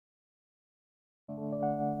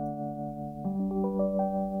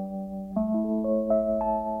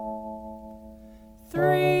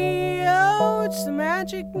It's the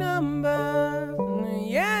magic number.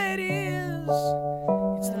 Yeah, it is.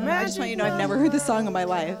 It's the magic I just want you to know I've never heard this song in my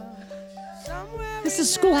life. This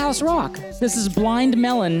is Schoolhouse Rock. This is Blind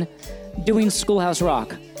Melon doing Schoolhouse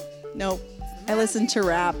Rock. Nope. I listen to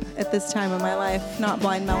rap at this time of my life, not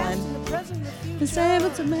Blind Melon. The same,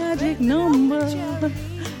 it's a magic number.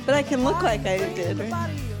 But I can look like I did,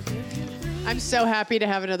 right? I'm so happy to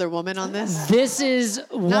have another woman on this. This is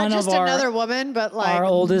one Not just of our, another woman, but like our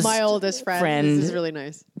oldest my oldest friend. This is really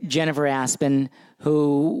nice. Jennifer Aspen,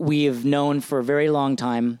 who we have known for a very long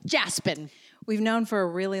time. Jaspin. We've known for a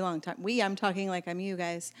really long time. I'm talking like I'm you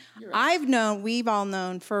guys. Right. We've all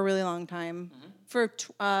known for a really long time, for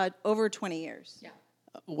over 20 years. Yeah.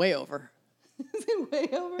 Way over. Is it way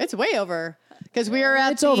over? It's way over. Because we were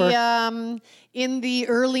at in the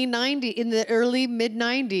early mid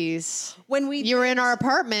 90s. When you were in our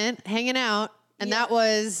apartment hanging out, and that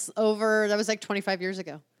was like 25 years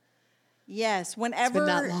ago. Yes, whenever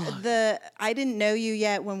that long. I didn't know you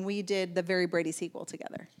yet when we did the Very Brady sequel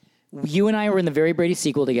together. You and I were in the Very Brady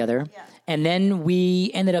sequel together, Yeah. and then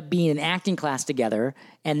we ended up being in acting class together,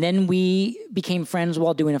 and then we became friends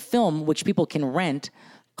while doing a film, which people can rent,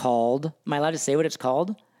 called, am I allowed to say what it's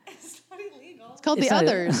called? It's not illegal. It's called It's The not-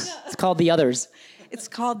 Others. It's called The Others. It's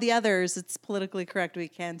called The Others. It's politically correct. We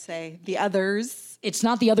can say The Others. It's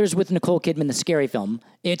not The Others with Nicole Kidman, the scary film.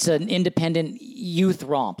 It's an independent youth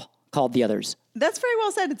romp called The Others. That's very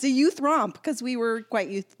well said. It's a youth romp because we were quite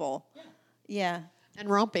youthful. Yeah. And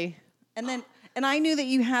Rompy. And I knew that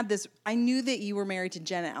you had this. I knew that you were married to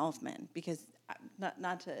Jenna Elfman because,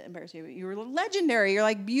 not to embarrass you, but you were legendary. You're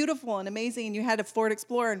like beautiful and amazing, and you had a Ford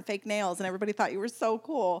Explorer and fake nails, and everybody thought you were so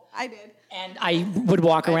cool. I did. And I would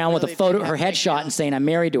walk around with a really photo, did her have headshot, and saying I'm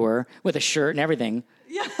married to her with a shirt and everything.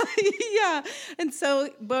 Yeah, yeah. And so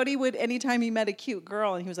Bodie would, anytime he met a cute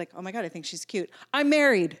girl, and he was like, "Oh my God, I think she's cute. I'm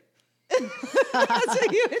married." That's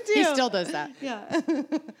what you would do. He still does that. Yeah.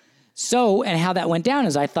 So, and how that went down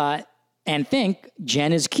is I thought and think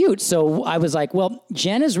Jen is cute. So I was like, well,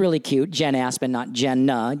 Jen is really cute. Jen Aspen, not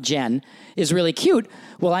Jenna. Jen is really cute.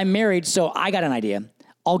 Well, I'm married, so I got an idea.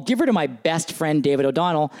 I'll give her to my best friend, David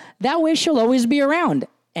O'Donnell. That way she'll always be around.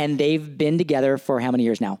 And they've been together for how many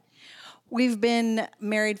years now? We've been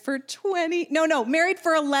married for married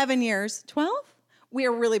for 11 years. 12? We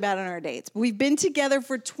are really bad on our dates. We've been together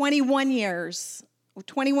for 21 years.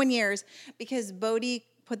 21 years because Bodie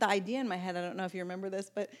put the idea in my head. I don't know if you remember this,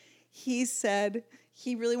 but he said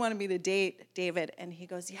he really wanted me to date David. And he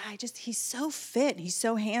goes, yeah, he's so fit. He's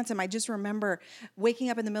so handsome. I just remember waking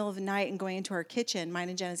up in the middle of the night and going into our kitchen, mine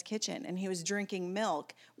and Jenna's kitchen, and he was drinking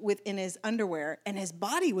milk in his underwear, and his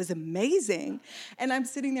body was amazing. And I'm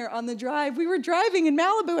sitting there on the drive. We were driving in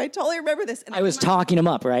Malibu. I totally remember this. And I was talking him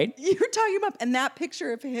up, right? You were talking him up. And that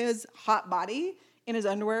picture of his hot body in his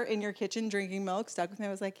underwear in your kitchen drinking milk stuck with me. I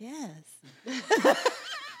was like, yes.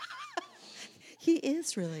 He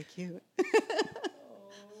is really cute.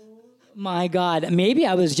 My God, maybe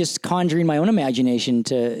I was just conjuring my own imagination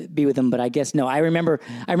to be with him, but I guess no. I remember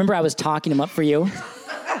I was talking him up for you.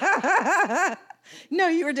 No,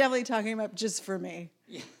 you were definitely talking about just for me.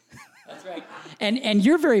 Yeah, that's right. And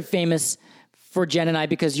you're very famous for Jen and I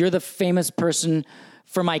because you're the famous person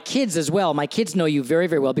for my kids as well. My kids know you very,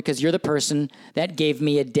 very well because you're the person that gave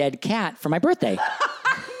me a dead cat for my birthday.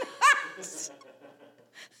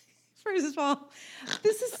 First of all,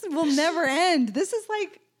 will never end. This is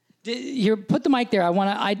like... Here, put the mic there.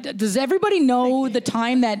 Does everybody know the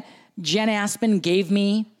time that Jen Aspen gave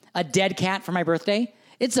me a dead cat for my birthday?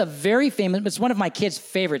 It's it's one of my kids'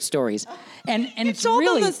 favorite stories. And it's told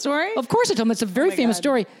really... them the story? Of course I told them. It's a very famous God.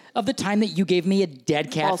 story of the time that you gave me a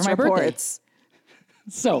dead cat False for my reports.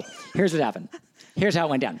 birthday. So, here's what happened. Here's how it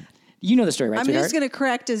went down. You know the story, right, I'm sweetheart? just going to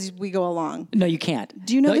correct as we go along. No, you can't.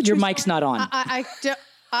 Do you know the your true mic's not on.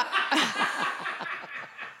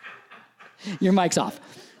 Your mic's off.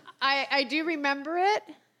 I do remember it.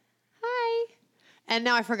 Hi. And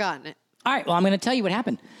now I've forgotten it. All right, well, I'm going to tell you what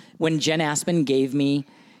happened when Jen Aspen gave me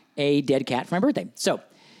a dead cat for my birthday. So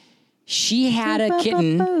she had a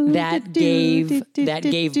kitten that gave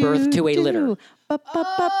birth to a litter.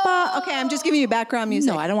 Okay, I'm just giving you background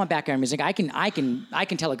music. No, I don't want background music. I can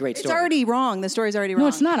tell a great story. It's already wrong. The story's already wrong. No,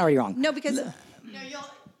 it's not already wrong. No, because...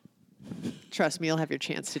 Trust me, you'll have your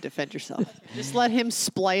chance to defend yourself. Just let him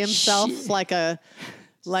splay himself like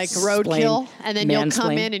roadkill, and then you'll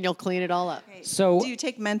come in and you'll clean it all up. Okay. So, do you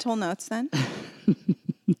take mental notes then?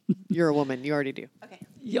 You're a woman. You already do. Okay.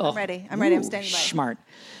 Oh, I'm ready. I'm standing by. Smart.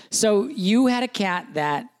 So you had a cat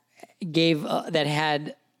that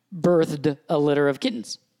had birthed a litter of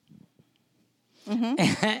kittens.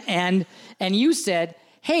 Mm-hmm. and you said,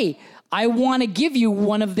 hey, I want to give you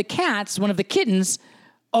one of the cats, one of the kittens.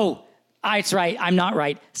 Oh, that's right. I'm not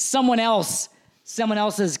right. Someone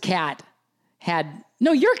else's cat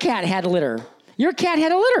your cat had a litter. Your cat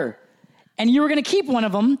had a litter. And you were going to keep one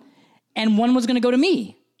of them, and one was going to go to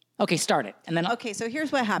me. Okay, start it. And then Okay, so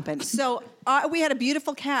here's what happened. So we had a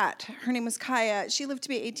beautiful cat. Her name was Kaya. She lived to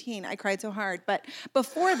be 18. I cried so hard. But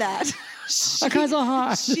before that, I cried so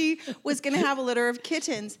hard. she was going to have a litter of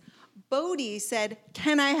kittens. Bodhi said,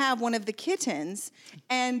 "Can I have one of the kittens?"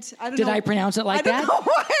 And I don't know. Did I pronounce it like I don't that? know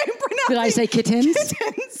why I'm pronouncing Did I say kittens?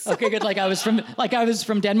 Kittens. Okay, good. Like I was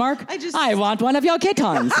from Denmark. I I want one of your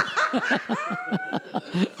kittens.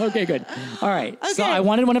 Okay, good. All right. So Okay. I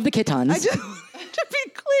wanted one of the kittens. I just wanted to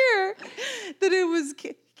be clear that it was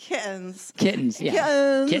kittens. Kittens,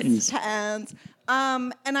 yeah. Kittens. Kittens.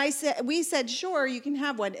 And we said, sure, you can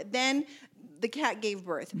have one. Then the cat gave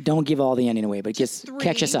birth. Don't give all the ending away, but just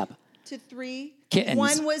catch us up. To 3 Kittens.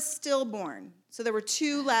 One was stillborn. So there were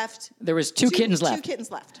 2 left. There was two kittens left. 2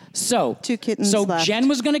 kittens left. So 2 kittens So left. Jen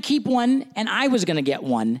was going to keep one, and I was going to get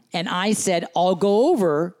one. And I said, I'll go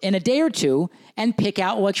over in a day or two and pick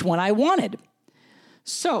out which one I wanted.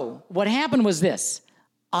 So what happened was this.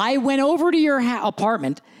 I went over to your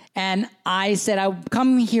apartment, and I said, I've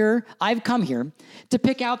come here to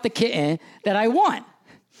pick out the kitten that I want.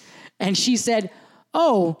 And she said,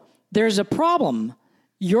 oh, there's a problem.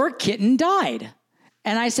 Your kitten died.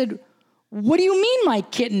 And I said, what do you mean my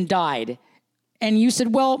kitten died? And you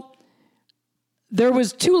said, well, there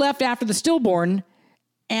was 2 left after the stillborn,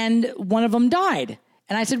 and one of them died.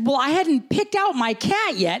 And I said, well, I hadn't picked out my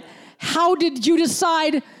cat yet. How did you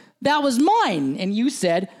decide that was mine? And you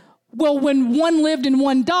said, well, when one lived and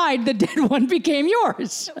one died, the dead one became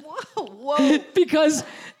yours. Whoa. Because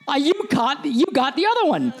you got the other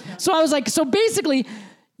one. So I was like, so basically,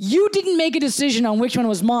 you didn't make a decision on which one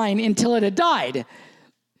was mine until it had died.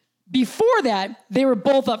 Before that, they were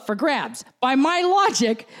both up for grabs. By my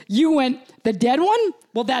logic, you went, the dead one?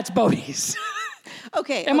 Well, that's Bodhi's.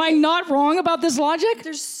 Okay. Am I not wrong about this logic?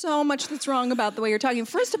 There's so much that's wrong about the way you're talking.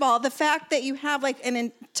 First of all, the fact that you have like an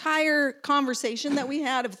entire conversation that we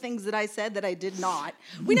had of things that I said that I did not.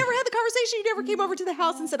 We never had the conversation. You never came over to the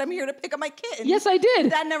house and said, I'm here to pick up my kitten. Yes, I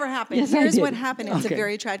did. That never happened. Yes, I Here's did. what happened. It's Okay. a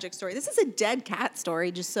very tragic story. This is a dead cat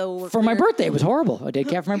story, just so we're For my clear. birthday, it was horrible. A dead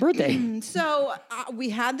cat for my birthday. So we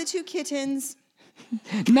had the 2 kittens.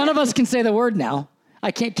 None of us can say the word now.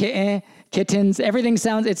 I can't kittens. Everything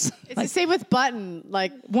sounds. It's It's the same with button.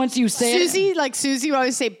 Like once you say Susie, would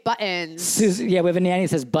always say buttons. Susie, yeah, we have a nanny that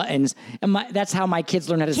says buttons, and that's how my kids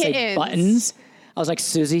learn how to say Kittens. buttons. I was like,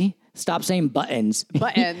 Susie, stop saying buttons.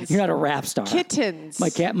 Buttons. You're not a rap star. Kittens.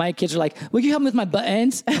 My kids are like, will you help me with my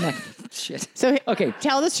buttons? I'm like, shit. So Okay,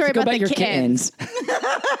 tell the story so go about the your kittens.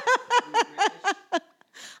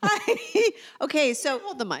 Okay, so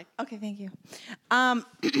Hold the mic. Okay, thank you.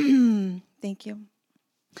 Thank you.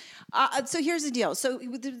 So here's the deal. So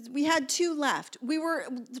we had 2 left. We were,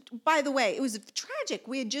 by the way, it was tragic.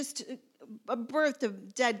 We had just birthed a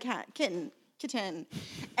dead kitten.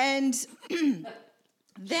 And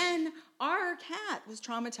then our cat was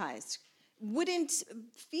traumatized, wouldn't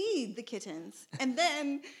feed the kittens. And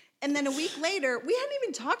then a week later, we hadn't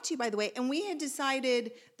even talked to you, by the way, and we had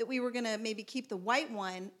decided that we were going to maybe keep the white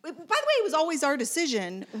one. By the way, it was always our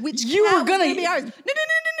decision which You cat were was gonna- going to be ours.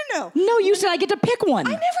 No. No, you said I get to pick one. I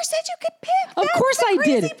never said you could pick. Of That's course the I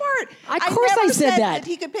crazy did. Part. Of course I never said that.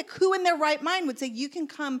 he could pick. Who in their right mind would say you can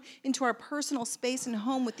come into our personal space and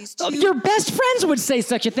home with these 2? Your best friends would say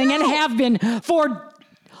such a thing and have been for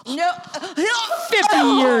No. 50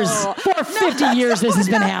 years. For 50 years, this has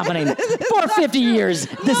been happening. For 50 years,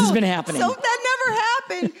 this has been happening. So that never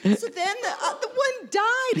happened. So then the one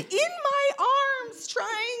died in my arms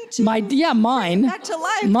trying to Mine. back to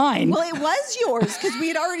life. Mine. Well, it was yours because we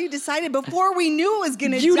had already decided before we knew it was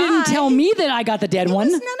going to die. You didn't tell me that I got the dead It one.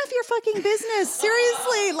 was none of your fucking business.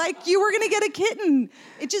 Seriously, like you were going to get a kitten.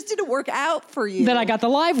 It just didn't work out for you. That I got the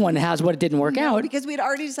live one has what it didn't work out. Because we had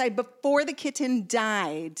already decided before the kitten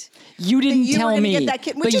died. You didn't you were tell gonna me. Get that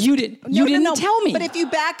kitten, But which is- you didn't. You didn't tell me. But if you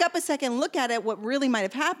back up a second, and look at it. What really might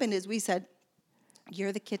have happened is we said,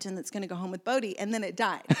 "You're the kitten that's going to go home with Bodhi," and then it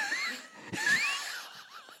died.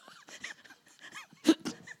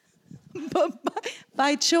 But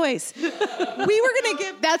by choice, we were going to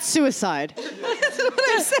give. That's suicide. That's what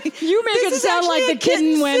I'm saying. You make This it is sound like actually the a kitten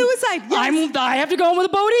kitten went. suicide. Yes. I have to go home with a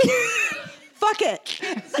Bodhi. Fuck it.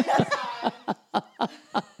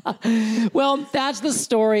 Well, that's the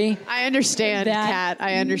story. I understand, Kat.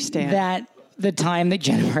 I understand. That the time that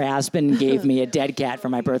Jennifer Aspen gave me a dead cat for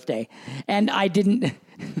my birthday, and I didn't.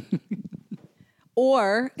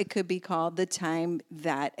 Or it could be called the time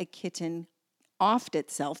that a kitten offed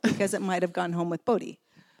itself because it might have gone home with Bodhi.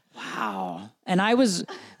 Wow. And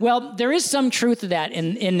there is some truth to that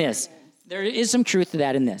in this. There is some truth to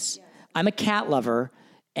that in this. I'm a cat lover,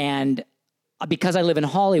 and because I live in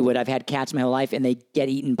Hollywood, I've had cats my whole life, and they get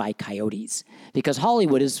eaten by coyotes because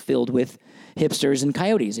Hollywood is filled with hipsters and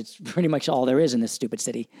coyotes. It's pretty much all there is in this stupid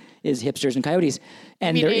city is hipsters and coyotes,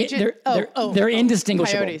 and they're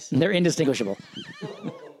indistinguishable. Coyotes. They're indistinguishable.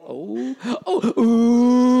 Ooh.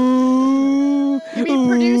 You mean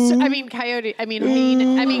producer? I mean coyote. I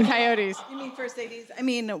mean coyotes. You mean first ladies? I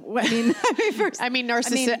mean first. I mean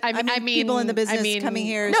narcissist. I mean people in the business coming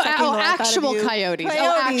here. No, sucking the life out of actual you. coyotes.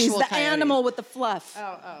 Coyotes, the coyotes. animal with the fluff.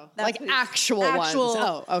 Like what it is. actual ones.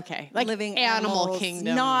 Oh, okay. Like living Animal animals,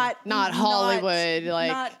 Kingdom. not Hollywood.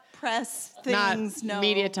 not press things. Not no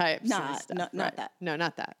media types. Not and stuff, not right. that. No,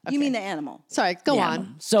 not that. Okay. You mean the animal? Sorry. Go Yeah.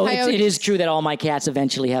 on. So it Coyotes. is true that all my cats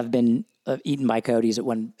eventually have been eaten by coyotes at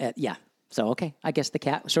one. Yeah. So okay, I guess the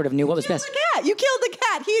cat sort of knew what was best. The cat. You killed the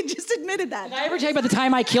cat. He just admitted that. Did I ever tell you about the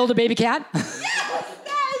time I killed a baby cat? Yes,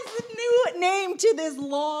 that is the new name to this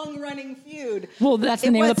long-running feud. Well, that's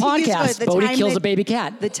the name of the podcast. Bodhi kills a baby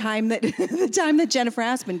cat. The time that Jennifer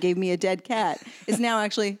Aspin gave me a dead cat is now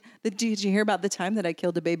actually. Did you hear about the time that I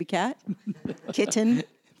killed a baby cat? Kitten.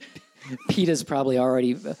 PETA's probably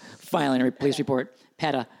already filing a police report.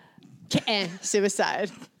 PETA.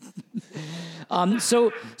 Suicide.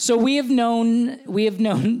 So we have known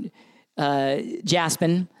Jen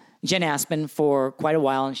Aspin for quite a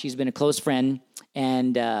while, and she's been a close friend.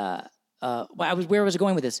 And where was I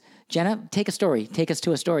going with this? Jenna, take a story. Take us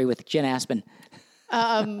to a story with Jen Aspin.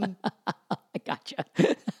 I gotcha.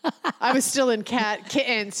 I was still in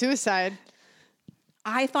kitten suicide.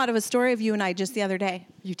 I thought of a story of you and I just the other day.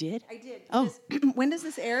 You did? I did. Oh. When does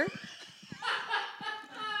this air?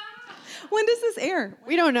 When does this air?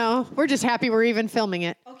 We don't know. We're just happy we're even filming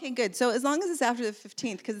it. Okay, good. So as long as it's after the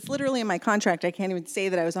 15th, because it's literally in my contract, I can't even say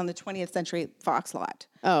that I was on the 20th Century Fox lot.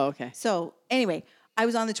 Oh, okay. So anyway, I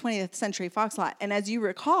was on the 20th Century Fox lot. And as you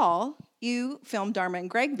recall, you filmed Dharma and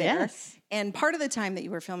Greg there. Yes. And part of the time that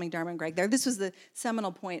you were filming Dharma and Greg there, this was the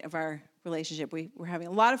seminal point of our relationship. We were having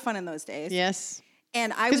a lot of fun in those days. Yes.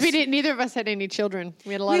 And I was... Because neither of us had any children.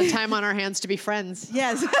 We had a lot of time on our hands to be friends.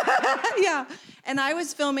 Yes. Yeah. And I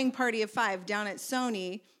was filming Party of Five down at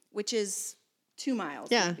Sony, which is 2 miles.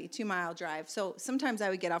 Yeah. Maybe 2 mile drive. So sometimes I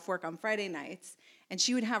would get off work on Friday nights and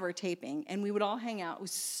she would have her taping and we would all hang out. It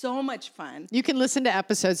was so much fun. You can listen to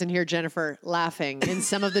episodes and hear Jennifer laughing in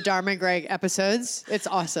some of the Dharma and Greg episodes. It's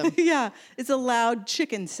awesome. Yeah. It's a loud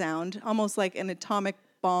chicken sound, almost like an atomic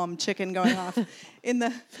bomb chicken going off in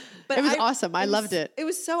the... But it was awesome. I loved it. It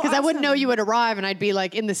was so awesome. Because I wouldn't know you would arrive and I'd be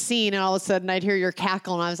like in the scene and all of a sudden I'd hear your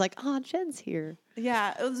cackle and I was like, oh, Jen's here.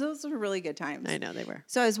 Yeah, those were really good times. I know they were.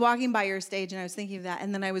 So I was walking by your stage and I was thinking of that.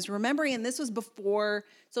 And then I was remembering, and this was before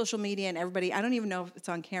social media and everybody, I don't even know if it's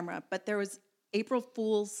on camera, but there was April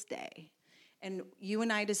Fool's Day. And you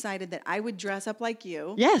and I decided that I would dress up like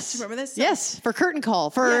you. Yes. Do you remember this? Yes, for curtain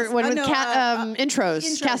call, for Yes. when No,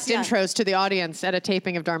 intros, cast yeah. intros to the audience at a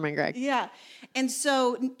taping of Dharma and Greg. Yeah. And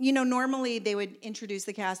so, normally they would introduce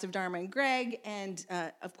the cast of Dharma and Greg, and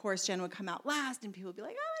of course, Jen would come out last, and people would be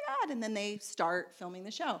like, oh my God, and then they start filming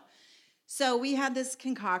the show. So we had this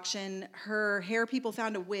concoction. Her hair people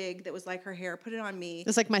found a wig that was like her hair, put it on me.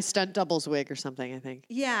 It's like my stunt doubles wig or something, I think.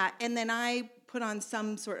 Yeah, and then I put on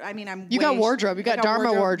some sort. You got wardrobe. You got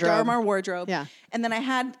Dharma wardrobe. Dharma wardrobe. Yeah. And then I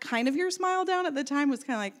had kind of your smile down at the time. Was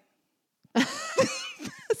kind of like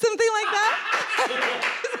something like that.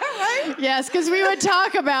 Is that right? Yes, because we would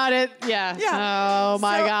talk about it. Yeah. Yeah. Oh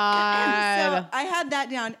my God. So I had that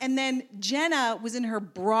down, and then Jenna was in her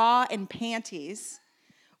bra and panties,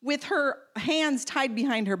 with her hands tied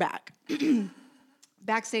behind her back.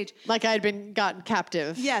 Backstage. Like I had been gotten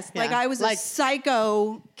captive. Yes, Yeah. like I was a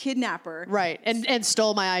psycho kidnapper. Right, and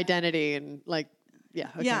stole my identity and like, yeah.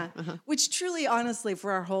 Okay. Yeah, which truly, honestly,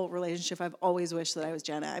 for our whole relationship, I've always wished that I was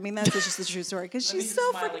Jenna. I mean, that's just the true story, because she's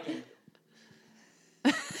so freaking...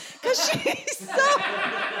 Because she's so...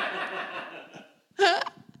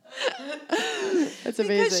 That's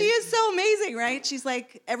amazing. Because she is so amazing, right? She's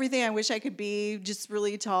like everything I wish I could be, just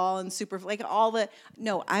really tall and super, like all the...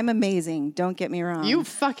 No, I'm amazing. Don't get me wrong. You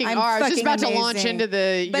fucking I'm are. I was just about fucking to launch amazing.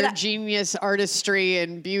 into But your genius artistry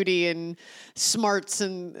and beauty and smarts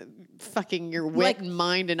and fucking your wit Like, and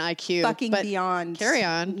mind and IQ. fucking But beyond carry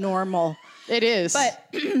on. normal. It is. But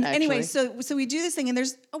anyway, actually. so we do this thing, and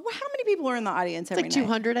there's how many people are in the audience every like night?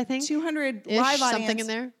 200, I think. 200 Ish, live audience. something in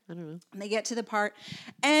there. I don't know. And they get to the part,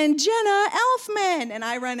 and Jenna Elfman, and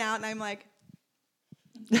I run out, and I'm like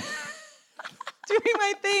doing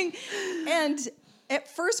my thing, At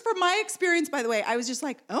first, from my experience, by the way, I was just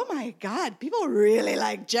like, oh my God, people really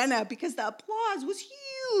like Jenna because the applause was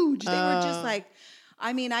huge. They were just like,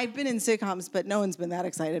 I mean, I've been in sitcoms, but no one's been that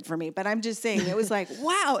excited for me. But I'm just saying, it was like,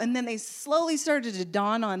 wow. And then they slowly started to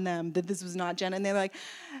dawn on them that this was not Jenna. And they were like,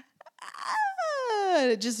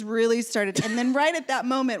 it just really started. And then right at that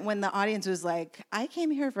moment when the audience was like, I came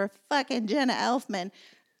here for fucking Jenna Elfman,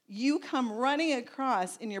 you come running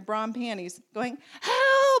across in your bra and panties going,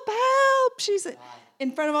 help, help. She's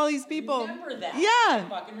in front of all these people. Remember that. Yeah. I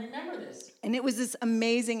fucking remember this. And it was this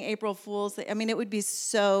amazing April Fool's. I mean, it would be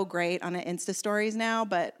so great on an Insta Stories now,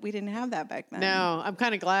 but we didn't have that back then. No, I'm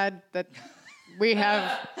kind of glad that we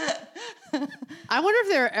have. I wonder if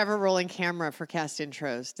they're ever rolling camera for cast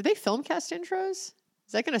intros. Did they film cast intros?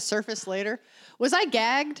 Is that going to surface later? Was I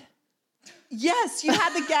gagged? Yes, you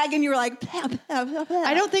had the gag and you were like, pow, pow, pow, pow.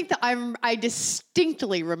 I don't think that I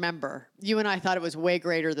distinctly remember you and I thought it was way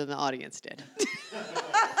greater than the audience did.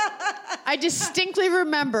 I distinctly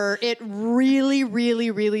remember it really,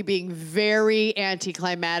 really, really being very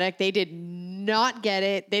anticlimactic. They did not get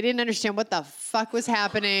it. They didn't understand what the fuck was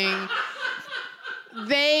happening.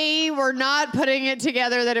 They were not putting it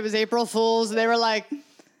together that it was April Fool's. They were like,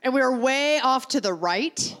 and we were way off to the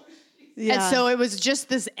right. Yeah. And so it was just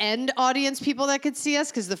this end audience people that could see us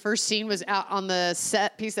because the first scene was out on the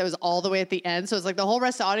set piece that was all the way at the end. So it's like the whole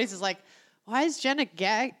rest of the audience is like, why is Jenna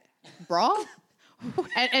gag bra?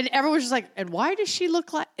 and everyone was just like, and why does she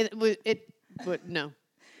look like no.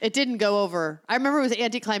 It didn't go over. I remember it was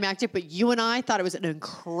anticlimactic, but you and I thought it was an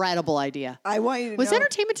incredible idea. I want you to Was know.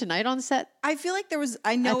 Entertainment Tonight on set? I feel like there was,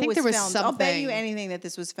 I know think it was there was filmed. I'll bet you something. anything that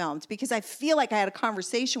this was filmed because I feel like I had a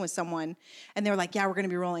conversation with someone and they were like, yeah, we're going to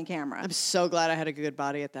be rolling camera. I'm so glad I had a good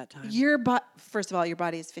body at that time. First of all, your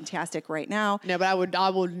body is fantastic right now. No, but I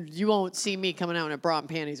would. You won't see me coming out in a bra and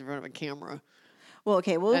panties in front of a camera. Well,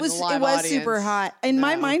 okay. Well, it And was live super audience. hot. In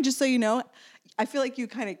my No. mind, just so you know, I feel like you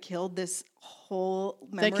kind of killed this whole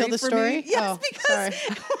memory Did I kill the for story? me. Yes, Oh, because sorry.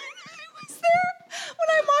 when I was there, when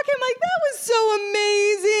I mock him, like, that was so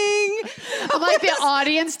amazing. I'm like, the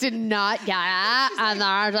audience did not get it, and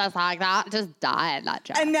they're just like that, just died that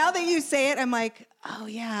job. And now that you say it, I'm like, oh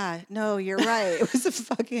yeah, no, you're right. It was a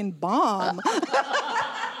fucking bomb.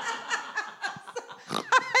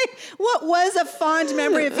 What was a fond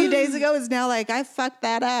memory a few days ago is now like, I fucked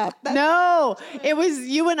that up. That's No, it was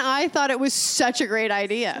you and I thought it was such a great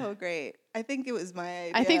idea. so great. I think it was my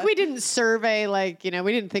idea. I think we didn't survey, we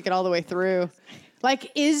didn't think it all the way through.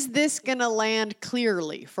 Like, is this gonna land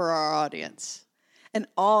clearly for our audience? And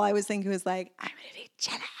all I was thinking was like, I'm going to be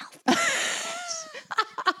Jenna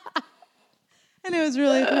Elfman. And it was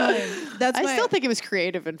really fun. I still think it was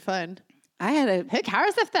creative and fun. I had a Who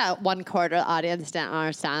cares if that 1/4 audience didn't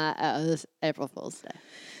understand it was April Fool's Day?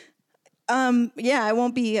 yeah, it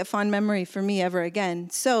won't be a fond memory for me ever again.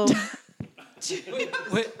 So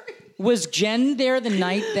Was Jen there the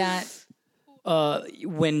night that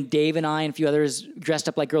when Dave and I and a few others dressed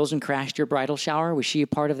up like girls and crashed your bridal shower? Was she a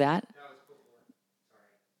part of that?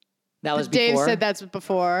 That was before. Dave said that's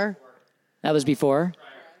before. That was before?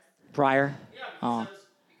 Prior? Oh.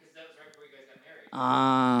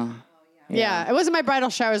 Yeah, it wasn't my bridal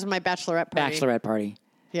shower, it was my bachelorette party. Bachelorette party.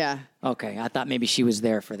 Yeah. Okay, I thought maybe she was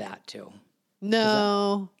there for that too.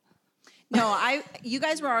 No. you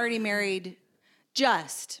guys were already married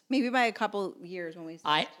maybe by a couple years when we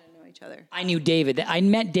started to know each other. I knew David. I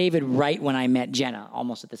met David right when I met Jenna,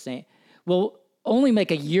 almost at the same. Well, only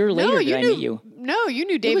like a year later did I meet you. No, you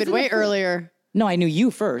knew David way earlier. No, I knew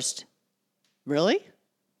you first. Really?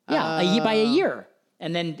 Yeah, by a year,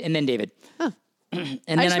 and then David. Huh. And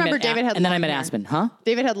I then just remember David had and then I long met hair. Aspen, huh?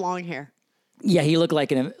 David had long hair, Yeah, he looked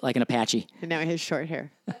like an Apache. and now he has short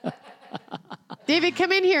hair. David,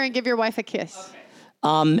 come in here and give your wife a kiss.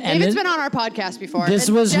 And David's been on our podcast before. This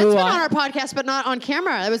And was Jen's who been I- on our podcast, but not on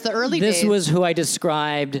camera. That was the early days. This was who I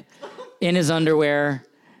described in his underwear,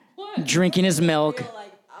 drinking his milk.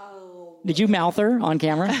 Did you mouth her on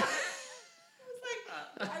camera?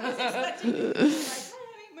 I was expecting you to be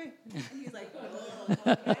like, hi, and he's like,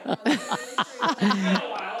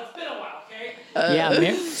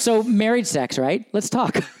 Yeah. So married sex, right? Let's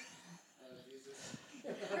talk.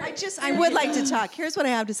 I would like to talk. Here's what I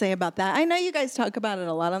have to say about that. I know you guys talk about it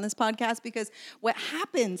a lot on this podcast because what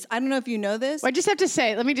happens, I don't know if you know this. Well, I just have to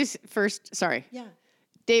say, let me just first, sorry. Yeah.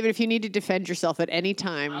 David, if you need to defend yourself at any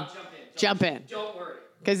time, jump in. Don't worry.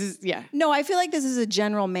 Because, yeah. No, I feel like this is a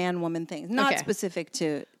general man-woman thing, not Okay. specific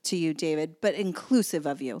to you, David, but inclusive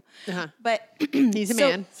of you. Uh-huh. But He's a so-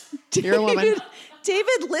 man. You're a woman.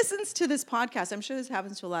 David listens to this podcast. I'm sure this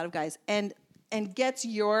happens to a lot of guys. And and gets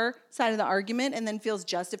your side of the argument and then feels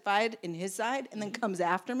justified in his side and then comes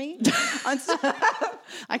after me on stuff.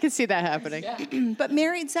 I can see that happening. But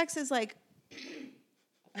married sex is like,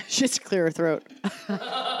 Just clear her throat.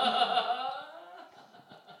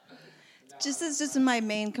 this is my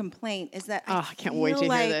main complaint is that I can't wait to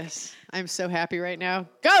feel hear this. I'm so happy right now.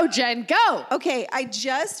 Go, Jen, go. Okay, I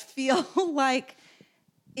just feel like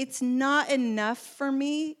it's not enough for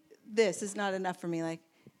me. This is not enough for me. Like,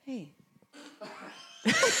 hey.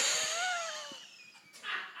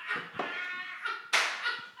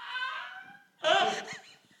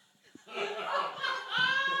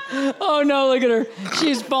 Oh no, look at her.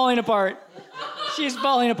 She's falling apart. She's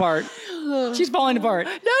falling apart. She's falling apart.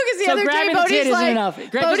 No, because the other day grabbing the tit Bodhi's isn't like, enough.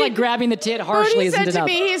 Just like grabbing the tit harshly Bodhi isn't said to enough.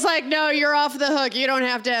 me, he's like, no, you're off the hook. You don't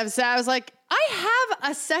have to have sex. I was like, I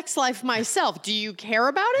have a sex life myself. Do you care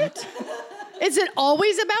about it? Is it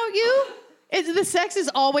always about you? The sex is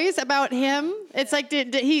always about him? It's like,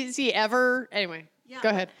 is he ever? Anyway, go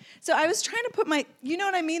ahead. So I was trying to put you know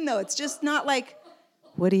what I mean though? It's just not like,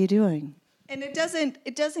 what are you doing? And it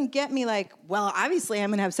doesn't get me like, well, obviously I'm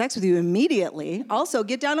gonna have sex with you immediately. Also,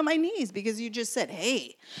 get down on my knees because you just said,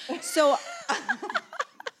 hey. So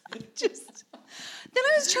then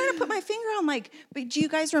I was trying to put my finger on like, but do you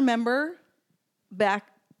guys remember back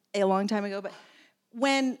a long time ago, but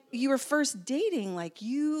when you were first dating, like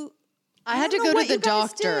I had to go to the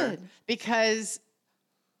doctor because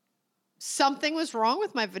something was wrong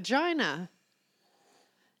with my vagina.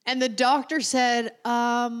 And the doctor said,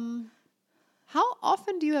 how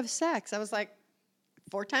often do you have sex? I was like,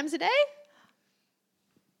 4 times a day?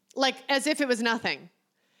 Like, as if it was nothing.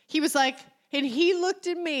 He was like, and he looked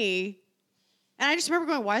at me, and I just remember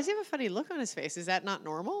going, why does he have a funny look on his face? Is that not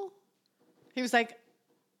normal? He was like,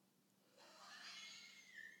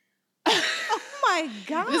 Oh my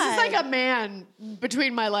God. this is like a man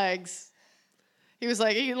between my legs. He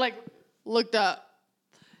looked up,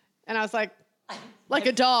 and I was like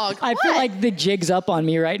a dog. I feel like the jig's up on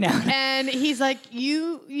me right now. And he's like,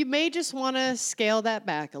 you may just want to scale that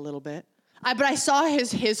back a little bit. But I saw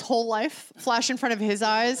his whole life flash in front of his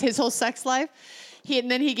eyes, his whole sex life.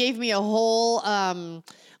 And then he gave me a whole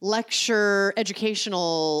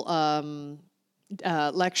educational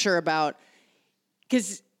lecture about,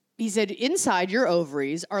 because he said, inside your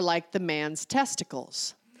ovaries are like the man's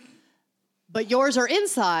testicles. But yours are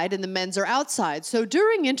inside and the men's are outside. So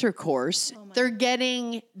during intercourse, they're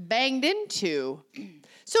getting banged into.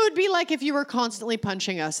 So it'd be like if you were constantly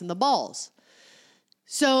punching us in the balls.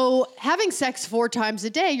 So having sex 4 times a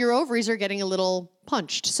day, your ovaries are getting a little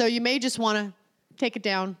punched. So you may just want to take it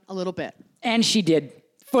down a little bit. And she did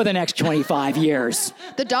for the next 25 years.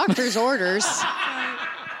 The doctor's orders.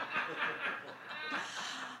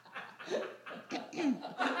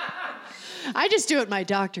 I just do what my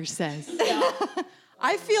doctor says.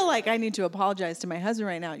 I feel like I need to apologize to my husband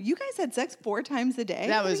right now. You guys had sex 4 times a day?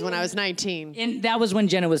 That was when I was 19. And that was when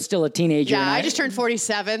Jenna was still a teenager. Yeah, and I just turned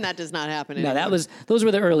 47. That does not happen anymore. No, those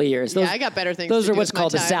were the early years. Yeah, I got better things Those to are do what's with my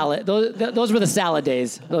called the time. salad. Those were the salad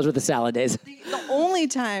days. Those were the salad days. The only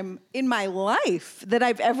time in my life that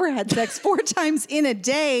I've ever had sex 4 times in a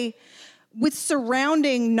day with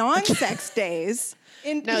surrounding non-sex days.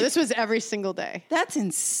 No, this was every single day. That's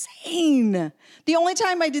insane. The only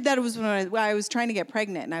time I did that was when I was trying to get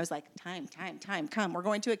pregnant, and I was like, time, come. We're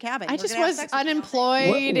going to a cabin. I We're just gonna have was sex with you all day."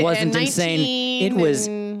 unemployed. What wasn't and insane? 19 It was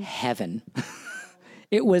and- heaven.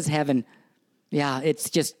 It was heaven. Yeah, it's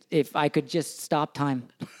just, if I could just stop time.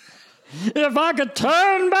 If I could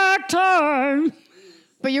turn back time.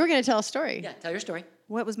 But you were going to tell a story. Yeah, tell your story.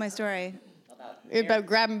 What was my story? About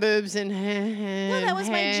grabbing boobs and No, that was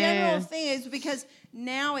my general thing. Is because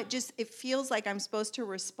now it feels like I'm supposed to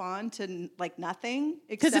respond to like nothing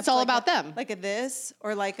because it's all about them. Like a this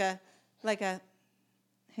or like a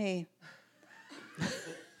hey,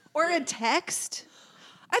 or a text.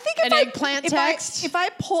 I think An eggplant text? If I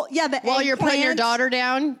pull, the While you're putting your eggplant- daughter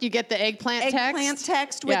down, you get the eggplant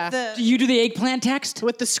text. with Yeah. the Do you do the eggplant text?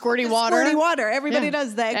 With the squirty water. squirty water. Everybody Yeah.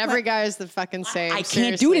 does the eggplant. Every guy is the fucking same. I can't do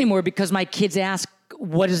seriously. it anymore because my kids ask,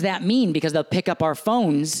 what does that mean? Because they'll pick up our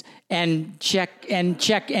phones and check and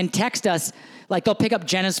text us. Like they'll pick up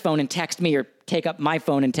Jenna's phone and text me, or take up my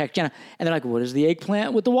phone and text Jenna. And they're like, what is the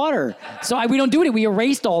eggplant with the water? So we don't do it. We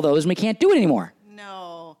erased all those and we can't do it anymore.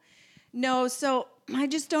 No. So I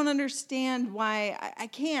just don't understand why I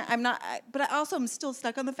can't. But I also am still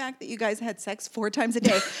stuck on the fact that you guys had sex 4 times a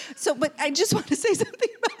day. But I just want to say something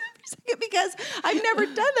about it for a second because I've never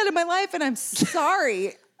done that in my life, and I'm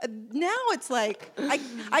sorry. now it's like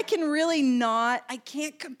I can really not. I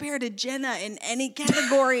can't compare to Jenna in any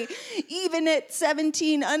category. Even at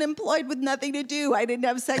 17, unemployed with nothing to do, I didn't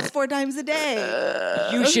have sex 4 times a day.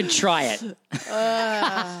 You should try it.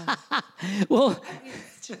 Well,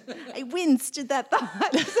 I winced at that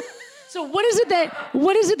thought. so what is it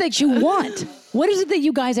that you want? What is it that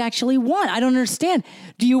you guys actually want? I don't understand.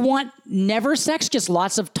 Do you want never sex, just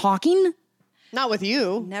lots of talking? Not with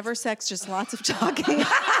you. Never sex, just lots of talking.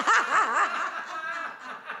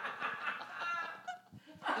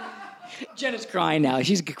 Jenna's crying now.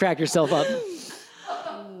 She's cracked herself up.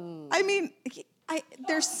 I mean,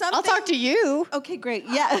 there's something. I'll talk to you. Okay, great.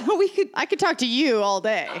 Yeah, we could. I could talk to you all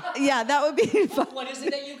day. Yeah, that would be fun. What is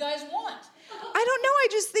it that you guys want? I don't know. I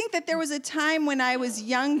just think that there was a time when I was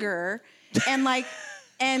younger, and like,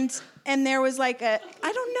 and there was like I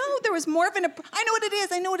don't know. There was more of an. I know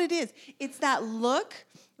what it is. It's that look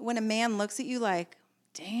when a man looks at you like,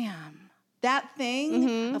 damn. That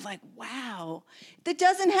thing of like, wow, that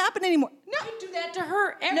doesn't happen anymore. No, I do that to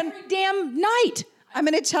her every damn night. I'm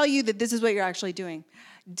going to tell you that this is what you're actually doing.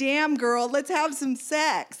 Damn, girl, let's have some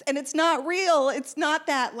sex. And it's not real. It's not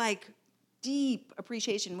that like deep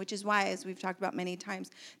appreciation, which is why, as we've talked about many times,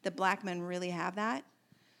 the black men really have that.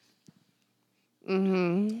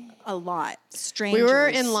 Mm-hmm. A lot. Strangers. We were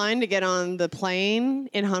in line to get on the plane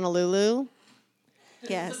in Honolulu.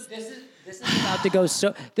 Yes. This is about to go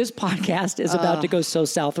so. This podcast is about to go so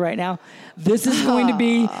south right now. This is going to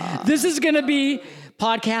be. This is going to be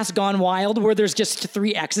podcast gone wild, where there's just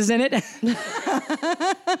 3 X's in it.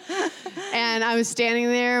 And I was standing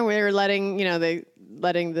there. We were letting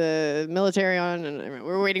the military on, and we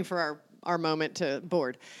were waiting for our moment to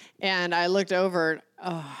board. And I looked over.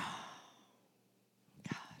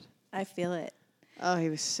 I feel it. Oh, he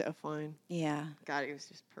was so fine. Yeah. God, he was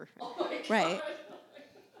just perfect. Right.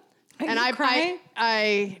 And you crying?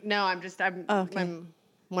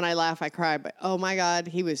 When I laugh, I cry. But oh my God,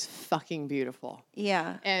 he was fucking beautiful.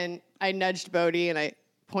 Yeah. And I nudged Bodhi and I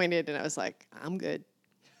pointed and I was like, I'm good.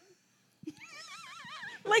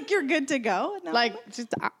 Like you're good to go? No.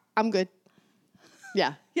 I'm good.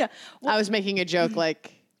 Yeah. Yeah. I was making a joke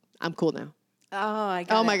like, I'm cool now. Oh, I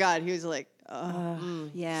got it. Oh my God. He was like,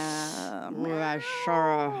 yeah.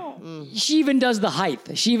 She even does the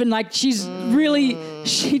height. She even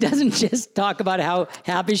she doesn't just talk about how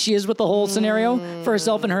happy she is with the whole scenario for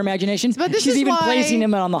herself and her imagination. But this She's is even why- placing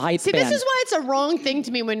him on the height See, span. this is why it's a wrong thing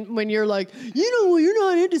to me when you're like, you're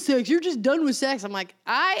not into sex. You're just done with sex. I'm like,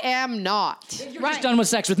 I am not. You're just done with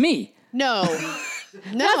sex with me. No.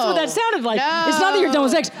 No. That's what that sounded like. It's not that you're done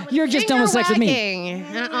with sex. You're just done with sex with me.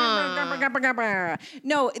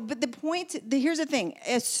 No, but the point, here's the thing.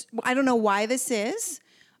 I don't know why this is,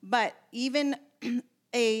 but even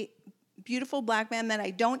a beautiful black man that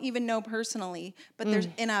I don't even know personally, but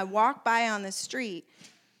and I walk by on the street,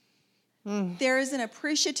 there is an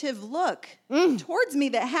appreciative look towards me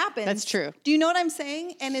that happens. That's true. Do you know what I'm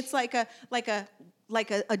saying? And it's like a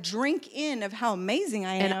drink in of how amazing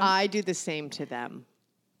I am. And I do the same to them.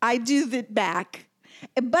 I do that back.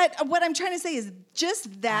 But what I'm trying to say is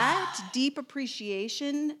just that deep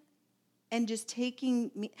appreciation and just taking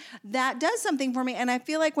me, that does something for me. And I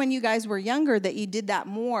feel like when you guys were younger that you did that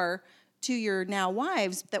more to your now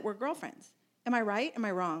wives that were girlfriends. Am I right? Am I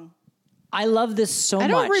wrong? I love this so much. I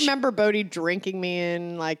don't remember Bodhi drinking me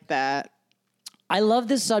in like that. I love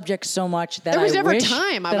this subject so much that There was I never wish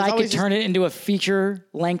time. I that was I could always turn it into a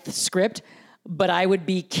feature-length script, but I would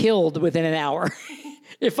be killed within an hour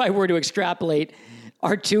if I were to extrapolate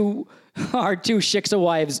our two Shiksa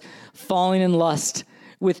wives falling in lust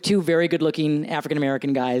with 2 very good-looking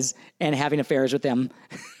African-American guys and having affairs with them.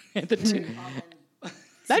 That'd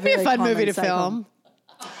be a fun common movie to cycle. film.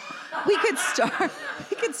 We could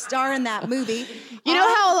star in that movie. You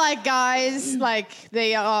know how like guys like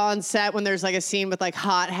they on set when there's like a scene with like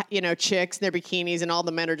hot chicks in their bikinis and all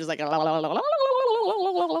the men are just like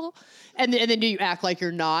and then you act like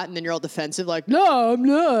you're not and then you're all defensive like no I'm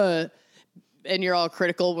not and you're all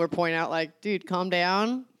critical. We're pointing out like dude calm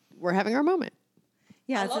down. We're having our moment.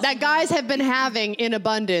 Yeah, That guys have been having in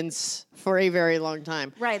abundance for a very long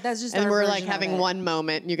time. right. That's just And our we're like version of having it. one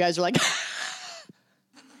moment and you guys are like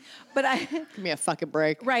But give me a fucking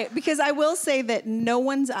break. right, because I will say that no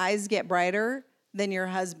one's eyes get brighter than your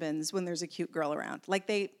husband's when there's a cute girl around. Like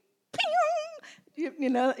they, you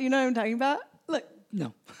know what I'm talking about? Look.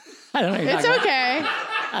 No. I don't know what you're It's talking about. okay.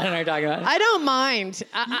 I don't know what you're talking about. I don't mind.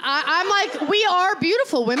 I'm like, we are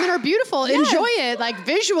beautiful. Women are beautiful. Yes. Enjoy it, like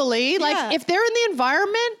visually. Like Yeah. if they're in the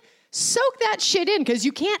environment, soak that shit in because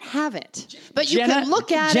you can't have it. But you Jenna- can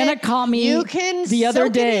look at it. Jenna caught me You can the other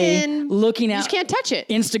soak it day in. looking You at just can't touch it.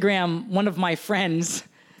 Instagram. One of my friends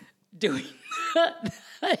doing.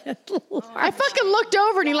 I fucking looked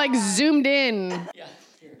over and he like zoomed in.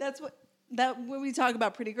 That's when we talk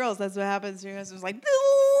about pretty girls, that's what happens. Your husband's like,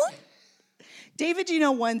 "Boo." David, you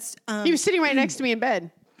know, once He was sitting right next to me in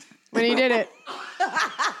bed when he did it.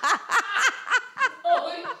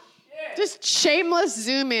 Just shameless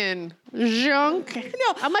zoom in. Junk.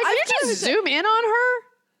 No, I'm like, I've you just just- zoom in on her?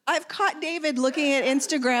 I've caught David looking at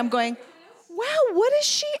Instagram going, wow, what is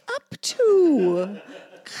she up to?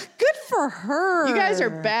 Good for her. You guys are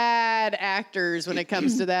bad actors when it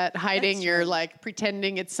comes to that, hiding your, like,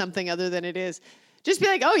 pretending it's something other than it is. Just be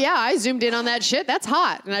like, oh, yeah, I zoomed in on that shit. That's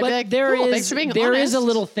hot. And I'd be like, cool, thanks for being there honest. is a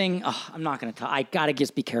little thing. Oh, I'm not going to talk. I got to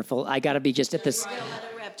just be careful. I got to be just at this. Let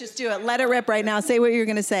it rip. Just do it. Let it rip right now. Say what you're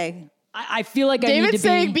going to say. I feel like I need to David's be.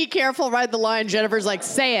 saying, be careful, ride the line. Jennifer's like,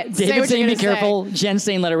 say it. Say David's what saying you're be gonna careful. say. Jen's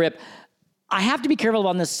saying let her rip. I have to be careful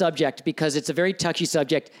on this subject because it's a very touchy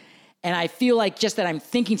subject. And I feel like just that I'm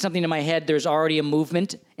thinking something in my head, there's already a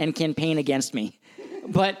movement and campaign against me.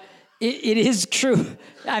 But it is true.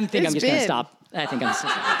 I'm just going to stop. I think I'm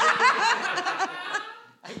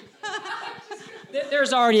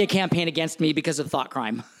There's already a campaign against me because of thought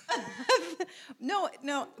crime.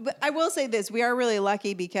 No, but I will say this. We are really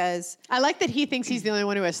lucky because I like that he thinks he's the only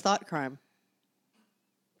one who has thought crime.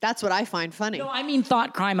 That's what I find funny. No, I mean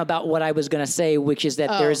thought crime about what I was going to say, which is that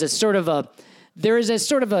there is a sort of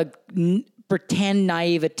a pretend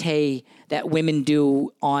naivete that women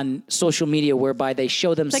do on social media, whereby they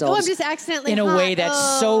show themselves like, oh, I'm just accidentally in a hot. way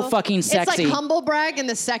that's so fucking sexy. It's like humble brag in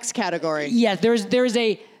the sex category. Yeah, there's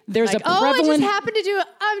a Like, prevalent. oh, I just happened to do.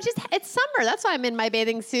 It's summer. That's why I'm in my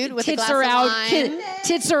bathing suit with a Tits glass are of out, wine.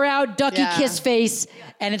 tits are out, ducky Yeah. kiss face,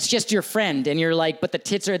 and it's just your friend, and you're like, but the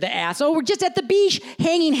tits are the ass. Oh, we're just at the beach,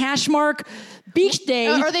 hanging hash mark, beach day.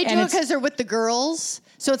 Or they do and it it's- because they're with the girls.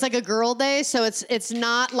 So it's like a girl day. So it's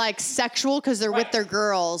not like sexual because they're with their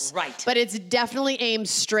girls. Right. But it's definitely aimed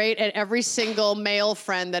straight at every single male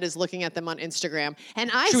friend that is looking at them on Instagram.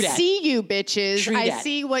 And I True dat. see you, bitches. True I dat.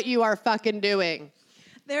 see what you are fucking doing.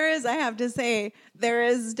 there is, I have to say,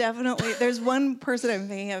 there's one person I'm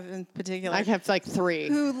thinking of in particular. I have like three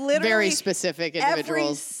who literally very specific Every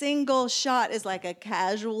individuals. single shot is like a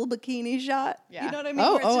casual bikini shot. Yeah. You know what I mean?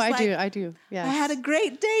 Oh, Where it's oh, just I do. Yes. I had a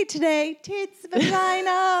great day today. Tits,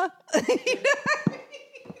 vagina.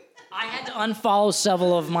 I had to unfollow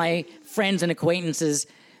several of my friends and acquaintances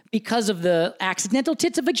because of the accidental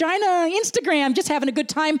tits of vagina Instagram. Just having a good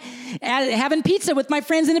time, having pizza with my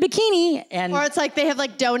friends in a bikini, and Or it's like they have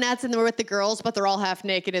like donuts and they're with the girls, but they're all half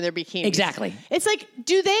naked in their bikinis. Exactly. It's like,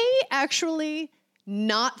 do they actually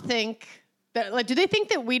not think that, like, do they think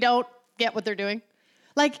that we don't get what they're doing?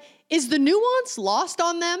 Like, is the nuance lost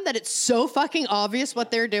on them that it's so fucking obvious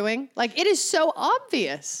what they're doing? Like, it is so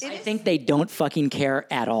obvious. I think they don't fucking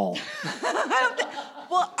care at all.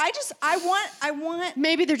 Well, I want.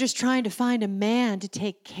 Maybe they're just trying to find a man to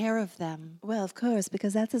take care of them. Well, of course,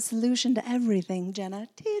 because that's a solution to everything, Jenna.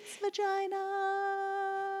 Tits, vagina.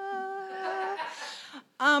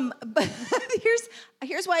 But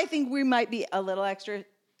here's why I think we might be a little extra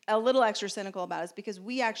cynical about it, because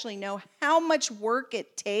we actually know how much work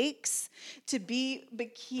it takes to be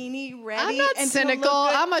bikini ready. I'm not and to cynical. look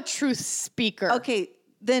good. I'm a truth speaker. Okay,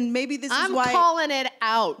 then maybe this is I'm why. calling it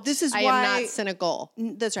out. This is I why- am not cynical.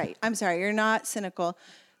 That's right. I'm sorry. You're not cynical.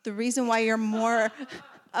 The reason why you're more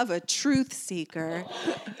of a truth seeker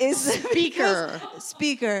is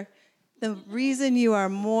speaker. The reason you are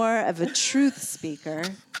more of a truth speaker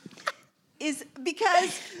is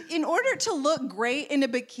because in order to look great in a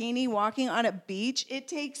bikini walking on a beach, it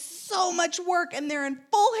takes so much work, and they're in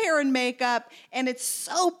full hair and makeup, and it's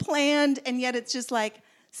so planned, and yet it's just like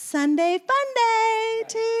Sunday fun day,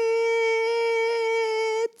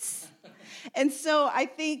 tits. And so I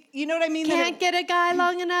think, you know what I mean? That Can't get a guy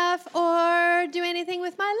long enough or do anything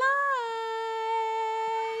with my life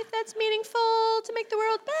that's meaningful to make the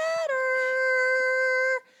world better.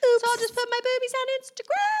 So I'll just put my boobies on Instagram.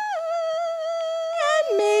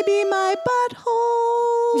 And maybe my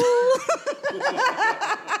butthole.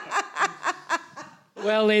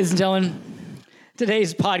 Well, ladies and gentlemen,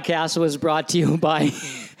 today's podcast was brought to you by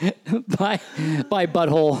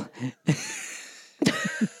Butthole.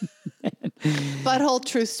 Butthole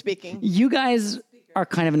truth speaking. You guys are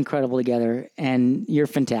kind of incredible together, and you're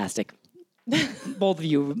fantastic. Both of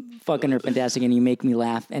you fucking are fantastic, and you make me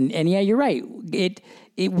laugh. And yeah, you're right.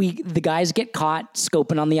 The guys get caught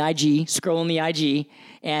scoping on the IG, scrolling the IG,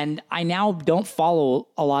 and I now don't follow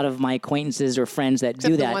a lot of my acquaintances or friends that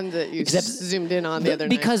do The that. one that you Except- zoomed in on the other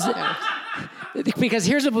because night. because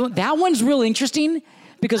that one's real interesting,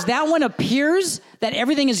 because that one appears that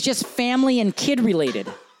everything is just family and kid related.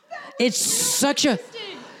 It's such a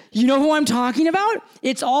You know who I'm talking about?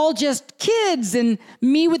 It's all just kids and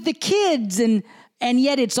me with the kids, and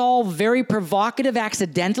yet it's all very provocative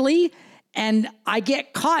accidentally, and I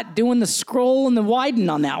get caught doing the scroll and the widen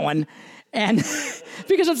on that one, and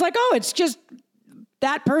because it's like, oh, it's just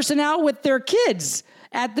that person out with their kids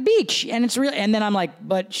at the beach, and it's real. And then I'm like,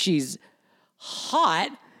 but she's hot,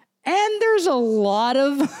 and there's a lot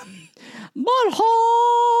of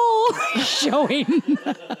butthole showing.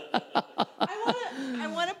 I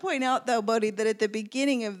want to point out, though, Bodhi, that at the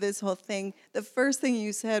beginning of this whole thing, the first thing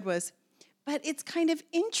you said was, but it's kind of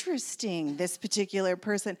interesting, this particular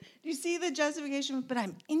person. Do you see the justification? But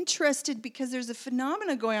I'm interested because there's a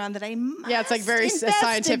phenomena going on that I must Yeah, it's like very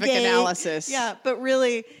scientific investigate. analysis. Yeah, but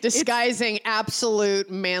really... Disguising absolute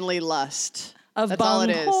manly lust. Of That's all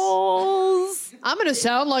it is. bungholes. I'm going to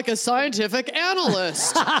sound like a scientific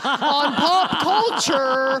analyst on pop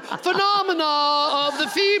culture phenomena of the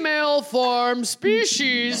female form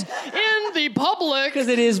species in the public Because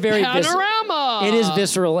it is very panorama. It is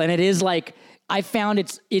visceral, and it is like, I found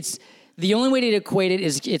it's the only way to equate it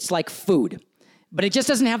is it's like food. But it just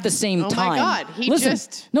doesn't have the same time. my God,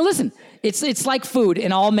 Listen. It's like food,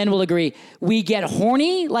 and all men will agree. We get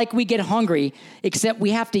horny like we get hungry, except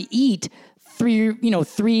we have to eat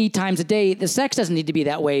 3 times a day. The sex doesn't need to be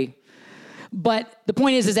that way. But the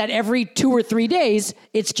point is that every 2 or 3 days,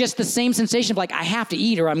 it's just the same sensation of like, I have to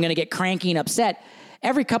eat or I'm going to get cranky and upset.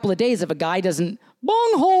 Every couple of days, if a guy doesn't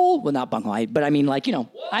bunghole, well, not bunghole, but I mean like,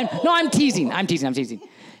 I'm teasing.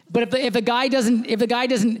 But if the guy doesn't get the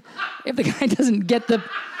thing, if the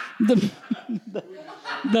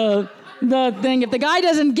guy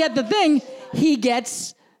doesn't get the thing, he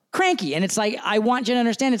gets cranky. And it's like, I want you to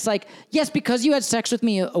understand, it's like, yes, because you had sex with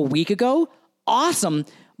me a week ago, awesome,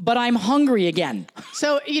 but I'm hungry again.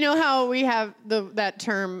 So you know how we have that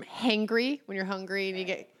term hangry, when you're hungry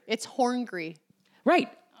and it's horngry. Right.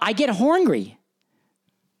 I get horngry.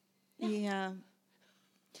 Yeah.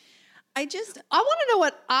 I want to know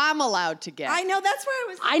what I'm allowed to get. I know, that's where I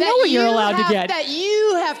was... I know what you're allowed to get. That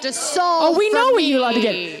you have to solve. Oh, we know what me. you're allowed to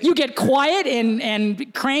get. You get quiet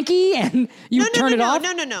and cranky and you turn it off.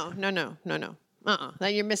 No. Now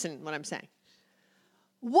you're missing what I'm saying.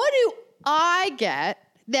 What do I get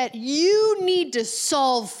that you need to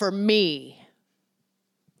solve for me?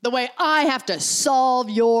 The way I have to solve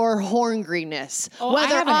your horngriness, Oh, whether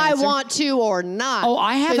I have an I answer. want to or not. Oh,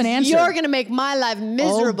 I have an 'Cause answer. You're going to make my life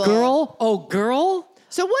miserable. Oh, girl.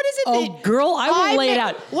 So what is it that... Girl, I will lay it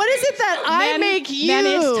out. What is it that I make you... Man,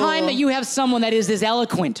 it's time that you have someone that is as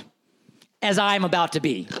eloquent as I'm about to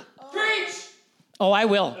be. Preach! Oh, I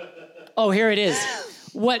will. Oh, here it is.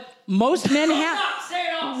 What most men have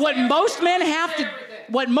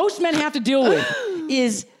to deal with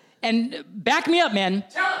is, and back me up, man.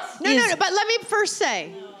 No, but let me first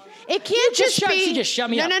say, it can't just be... Just shut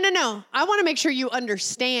me up. No. I want to make sure you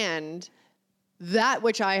understand that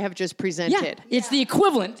which I have just presented. Yeah, it's the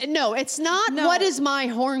equivalent. No, it's not what is my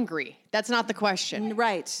horngry. That's not the question.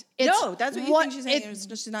 Right. It's No, that's what you think she's saying.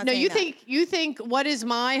 She's not no, saying that. you think what is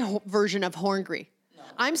my version of horngry? No.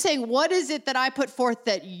 I'm saying what is it that I put forth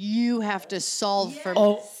that you have to solve for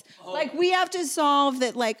me? Like, we have to solve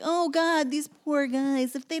that, like, oh, God, these poor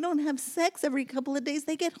guys, if they don't have sex every couple of days,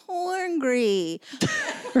 they get hungry.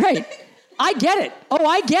 Right. I get it. Oh,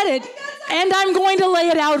 I get it. And I'm going to lay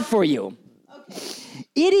it out for you. Okay.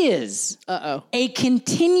 It is a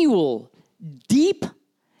continual, deep,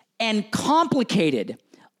 and complicated,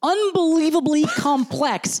 unbelievably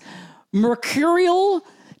complex mercurial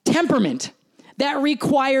temperament that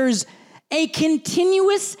requires a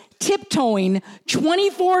continuous tiptoeing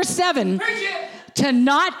 24/7 to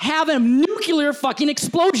not have a nuclear fucking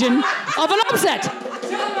explosion of an upset. Tell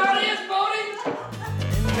them how it is, Bodie.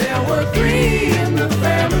 There were 3 in the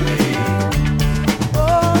family.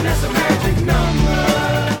 Oh, that's a magic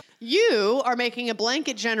number. You are making a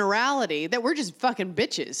blanket generality that we're just fucking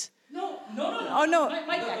bitches. No. Oh, no. Mic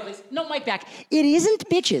back, please. No, mic back. It isn't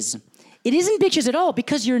bitches. It isn't bitches at all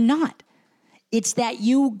because you're not. It's that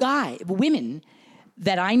women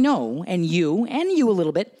that I know, and you a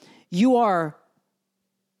little bit, you are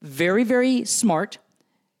very, very smart,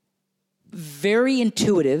 very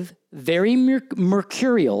intuitive, very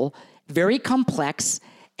mercurial, very complex,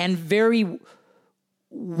 and very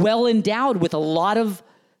well endowed with a lot of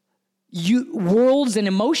worlds and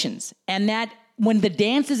emotions. And that when the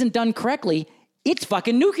dance isn't done correctly, it's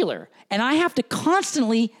fucking nuclear. And I have to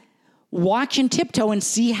constantly watch and tiptoe and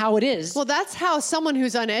see how it is. Well, that's how someone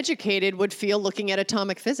who's uneducated would feel looking at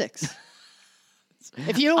atomic physics.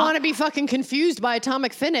 If you don't want to be fucking confused by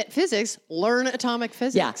atomic physics, learn atomic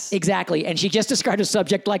physics. Yeah, exactly. And she just described a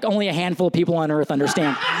subject like only a handful of people on Earth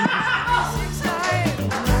understand.